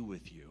do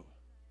with you,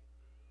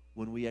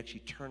 when we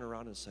actually turn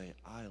around and say,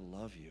 I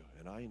love you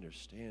and I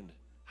understand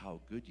how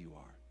good you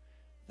are,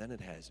 then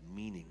it has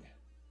meaning.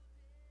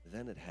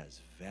 Then it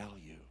has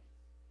value.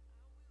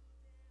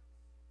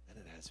 Then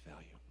it has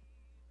value.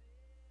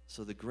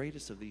 So the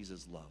greatest of these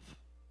is love.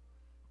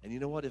 And you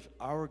know what? If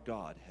our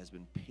God has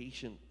been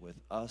patient with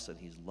us and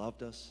he's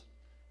loved us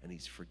and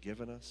he's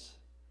forgiven us,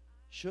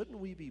 shouldn't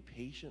we be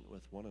patient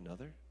with one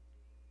another?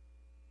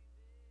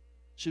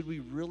 Should we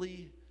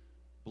really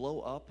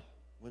blow up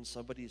when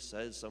somebody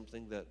says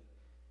something that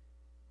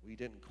we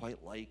didn't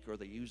quite like, or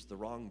they used the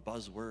wrong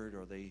buzzword,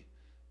 or they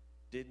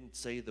didn't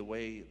say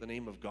the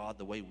name of God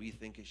the way we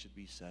think it should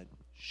be said?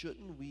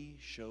 Shouldn't we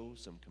show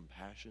some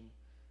compassion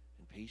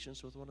and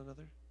patience with one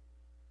another?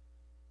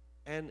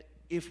 And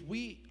if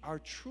we are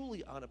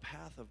truly on a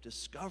path of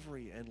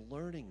discovery and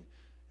learning,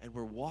 and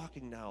we're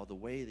walking now the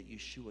way that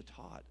Yeshua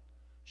taught,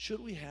 should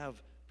we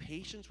have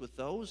patience with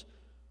those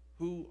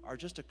who are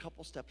just a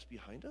couple steps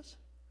behind us?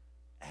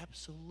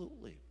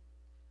 Absolutely.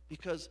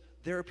 Because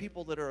there are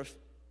people that are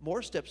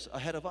more steps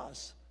ahead of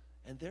us,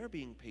 and they're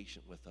being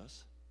patient with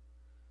us.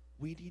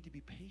 We need to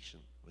be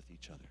patient with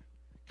each other,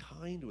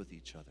 kind with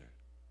each other.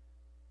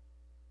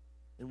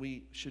 And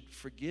we should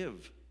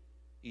forgive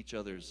each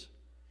other's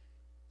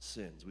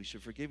sins. We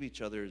should forgive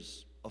each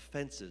other's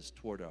offenses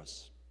toward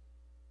us.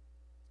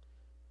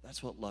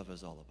 That's what love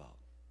is all about.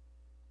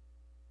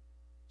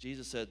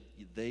 Jesus said,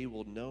 "They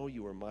will know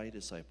you are my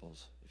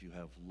disciples if you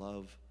have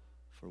love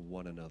for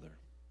one another."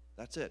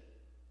 That's it.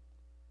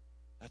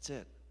 That's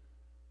it.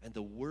 And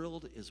the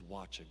world is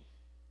watching.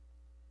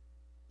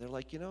 They're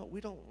like,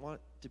 we don't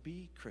want to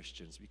be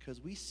Christians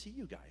because we see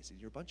you guys and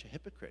you're a bunch of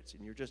hypocrites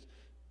and you're just,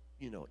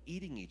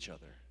 eating each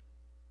other,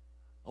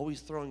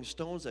 always throwing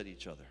stones at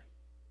each other.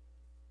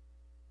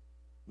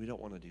 We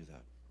don't want to do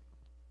that.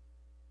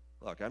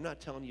 Look, I'm not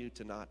telling you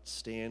to not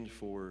stand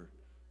for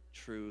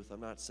truth.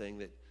 I'm not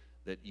saying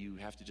that you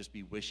have to just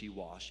be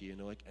wishy-washy,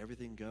 like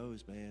everything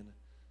goes, man.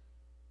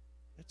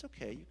 It's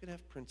okay. You can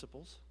have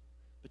principles,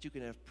 but you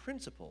can have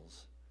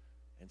principles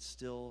and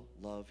still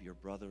love your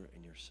brother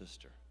and your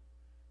sister.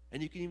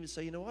 And you can even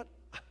say, you know what?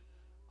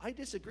 I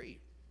disagree.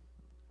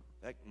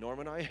 In fact, Norm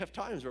and I have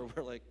times where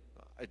we're like,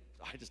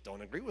 I just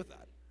don't agree with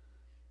that.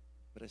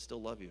 But I still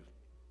love you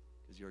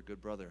because you're a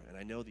good brother. And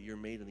I know that you're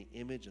made in the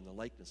image and the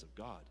likeness of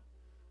God.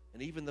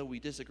 And even though we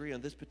disagree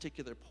on this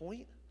particular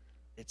point,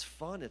 it's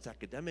fun, it's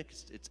academic,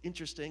 it's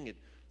interesting, it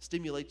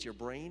stimulates your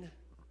brain.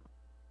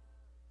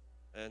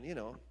 And,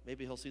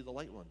 maybe he'll see the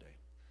light one day.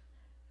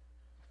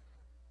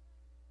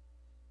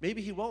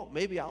 Maybe he won't.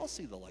 Maybe I'll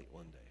see the light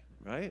one day,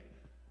 right?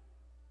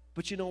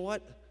 But you know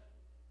what?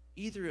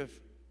 Even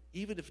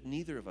if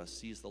neither of us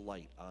sees the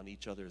light on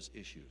each other's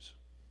issues,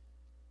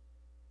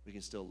 we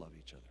can still love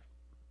each other.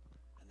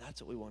 And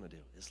that's what we want to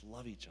do, is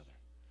love each other,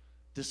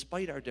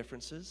 despite our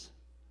differences.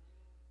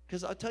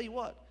 Because I'll tell you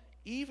what,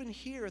 even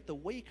here at the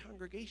Way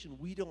congregation,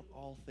 we don't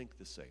all think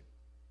the same.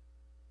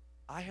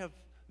 I have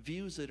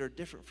views that are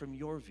different from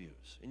your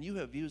views, and you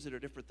have views that are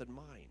different than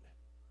mine.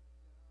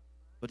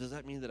 But does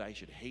that mean that I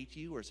should hate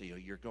you or say,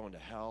 you're going to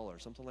hell or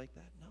something like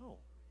that? No.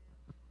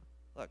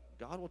 Look,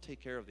 God will take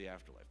care of the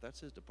afterlife.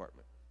 That's his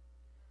department.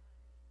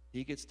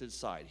 He gets to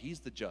decide. He's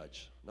the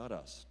judge, not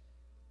us.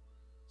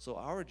 So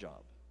our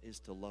job is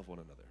to love one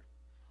another.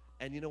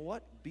 And you know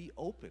what? Be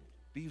open.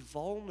 Be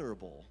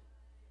vulnerable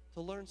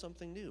to learn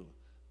something new.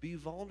 Be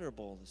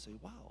vulnerable to say,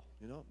 wow,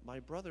 my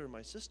brother or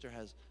my sister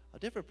has a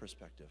different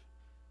perspective.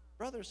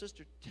 Brother or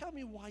sister, tell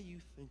me why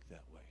you think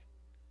that way.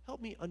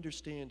 Help me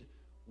understand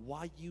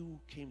why you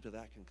came to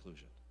that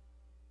conclusion.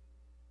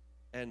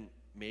 And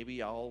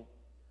maybe I'll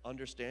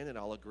understand and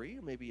I'll agree,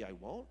 or maybe I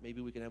won't.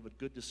 Maybe we can have a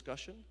good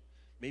discussion.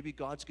 Maybe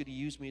God's going to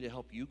use me to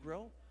help you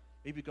grow.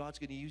 Maybe God's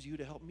going to use you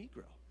to help me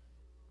grow.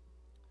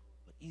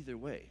 But either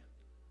way,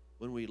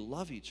 when we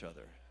love each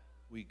other,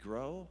 we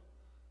grow,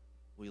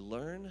 we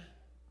learn,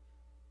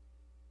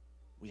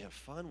 we have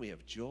fun, we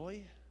have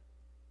joy.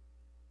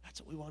 That's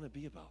what we want to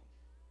be about.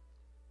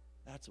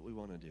 That's what we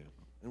want to do.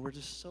 And we're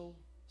just so,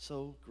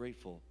 so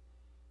grateful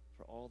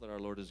for all that our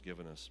Lord has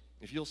given us.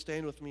 If you'll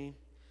stand with me,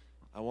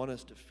 I want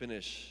us to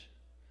finish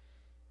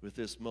with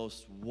this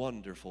most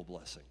wonderful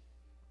blessing.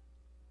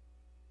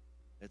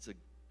 It's a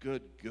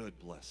good, good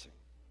blessing.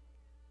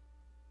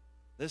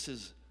 This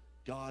is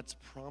God's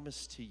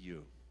promise to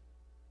you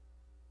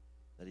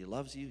that he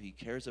loves you, he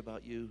cares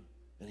about you,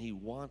 and he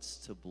wants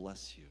to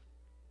bless you.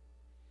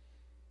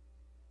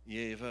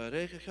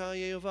 Yevarecha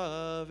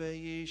Yehovah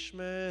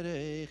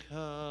ve'yishmerecha,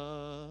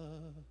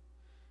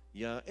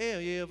 Ya'er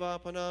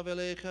Yehovah panav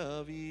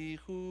elecha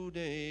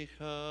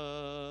v'yichudecha,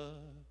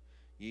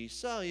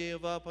 Yisa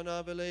Yehovah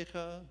panav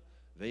elecha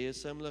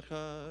ve'yasem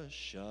lecha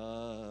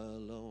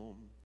shalom.